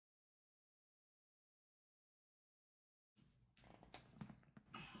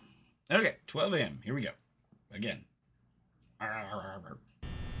Okay, 12 a.m. Here we go. Again. Alright.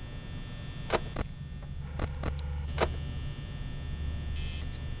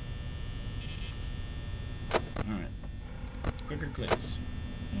 Quicker clicks.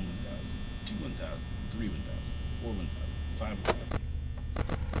 1,000, 2 1,000, 3 1,000, 4 1,000, 5 1,000.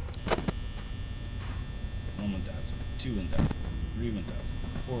 1 1,000, 2 1,000, 3 1,000,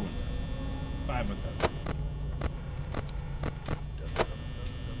 4 1,000, 5 1,000.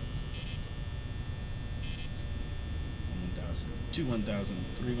 2 1,000,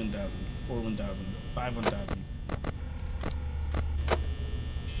 3 1,000, 4 1,000, 5 1,000.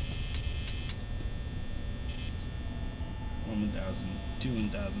 1,000, 2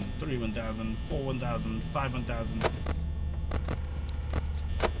 1,000, 3 1,000, 4 1,000, 5 1,000.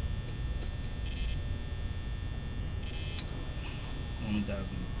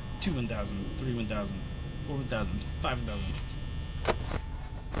 1,000, 2 1,000, 3 1,000, 4 1,000, 5 1,000.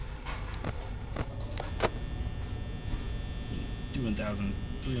 2 1,000,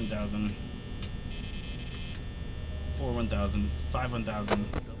 3 1,000, 4 1,000, 5 1,000.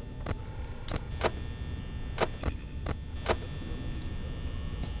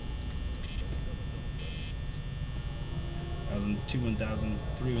 2 1,000,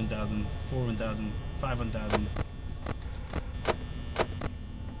 3 1,000, 4 1,000, 5 1,000.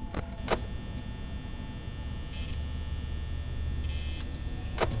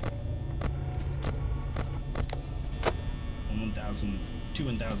 1,000, 2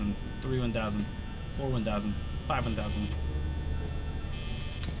 1,000, 3 1,000, 4 1,000, 5 1,000.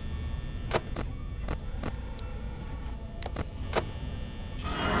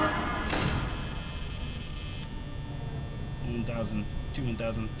 1,000, 2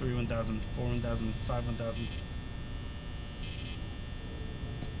 1,000, 3 1,000, 4 1,000, 5 1,000.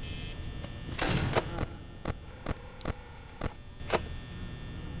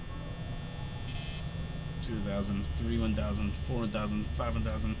 2,000, 3 1,000, 4 1,000, 5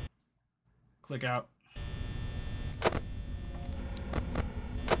 1,000. Click out.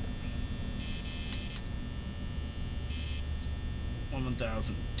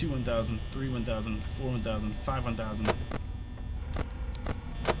 1,000, 2 1,000, 3 1,000, 4 1,000, 5 1,000.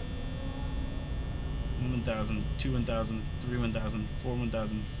 1,000, 2 1,000, 3 1,000, 4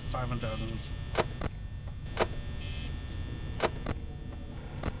 1,000, 5 1,000.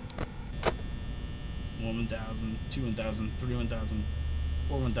 1,000, 2 1,000, 3 1,000,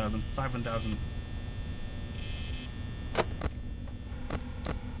 4 1,000, 5 1,000.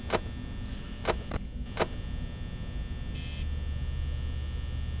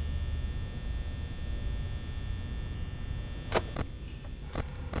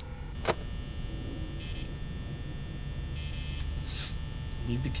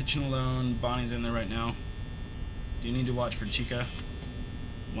 'Leave the kitchen alone. Bonnie's in there right now. Do you need to watch for Chica?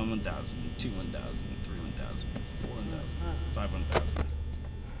 1,000, 2 1,000, 3 1,000, 4 1,000, 5 1,000. 1,000,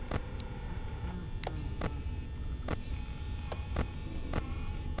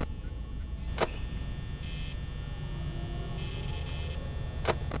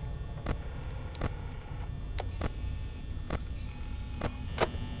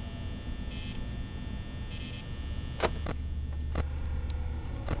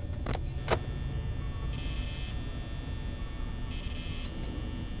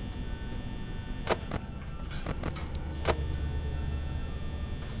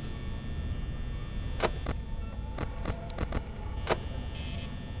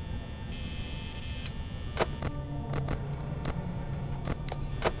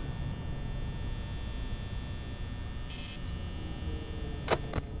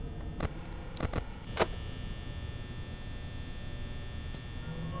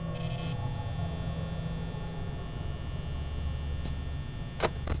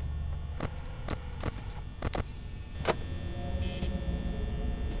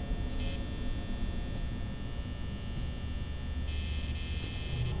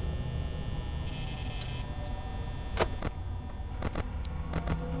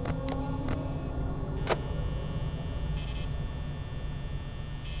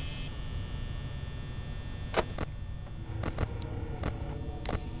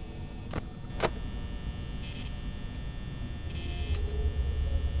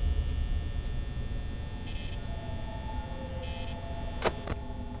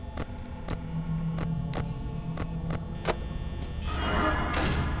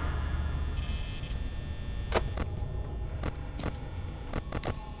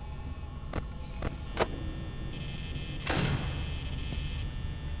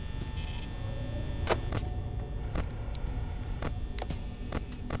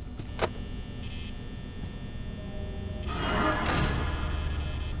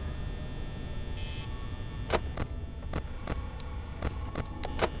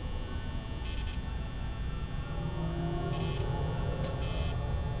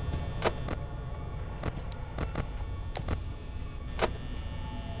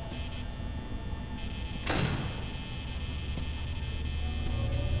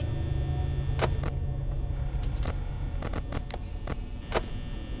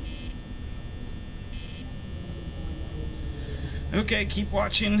 Okay, keep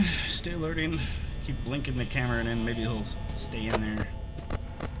watching, stay alerting, keep blinking the camera, and then maybe he'll stay in there.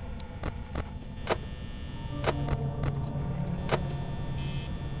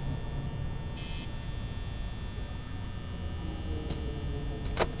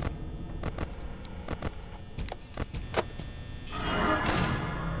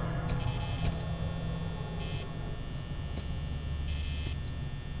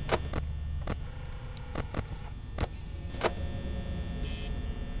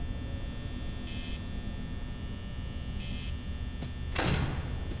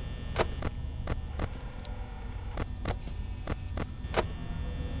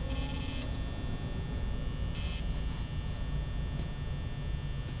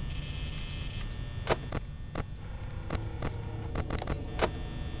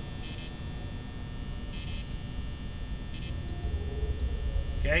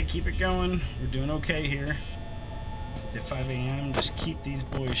 Okay, keep it going. We're doing okay here. At 5 a.m., just keep these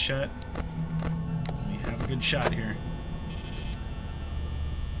boys shut. We have a good shot here.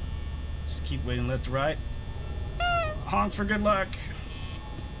 Just keep waiting left to right. Honk for good luck.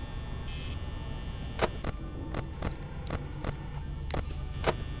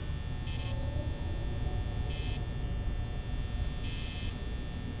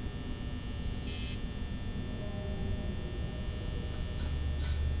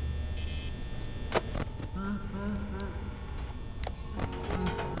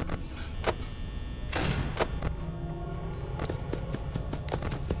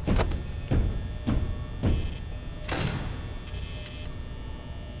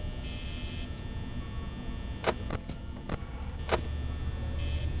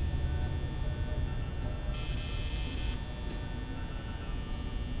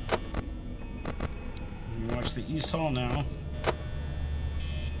 Watch the East Hall now.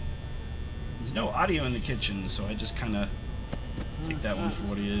 There's no audio in the kitchen, so I just kind of take that one for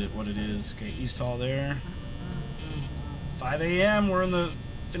what it is. Okay, East Hall there. 5 a.m. We're in the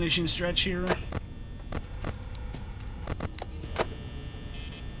finishing stretch here.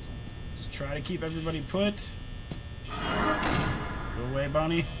 Just try to keep everybody put. Go away,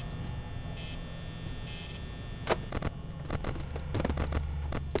 Bonnie.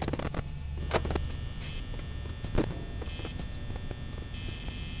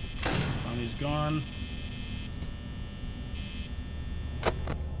 Bonnie's gone.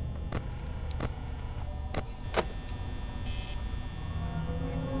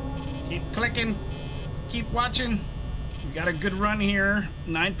 Keep clicking. Keep watching. We got a good run here.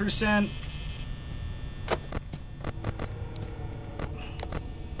 9%.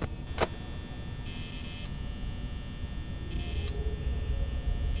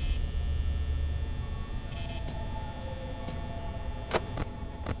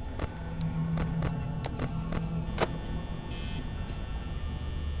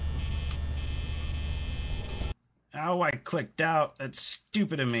 Oh, I clicked out. That's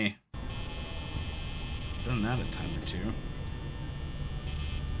stupid of me. Done that a time or two.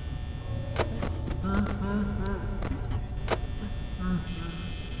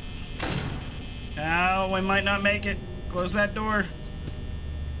 Oh, I might not make it. Close that door.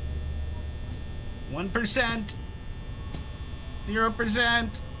 1%.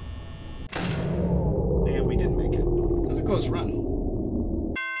 0%. Man, we didn't make it. It was a close run.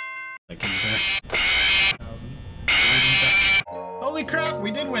 Holy crap,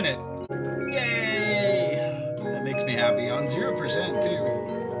 we did win it! Yay! That makes me happy. On 0%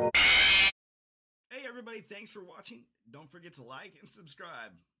 too. Hey everybody, thanks for watching. Don't forget to like and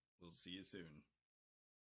subscribe. We'll see you soon.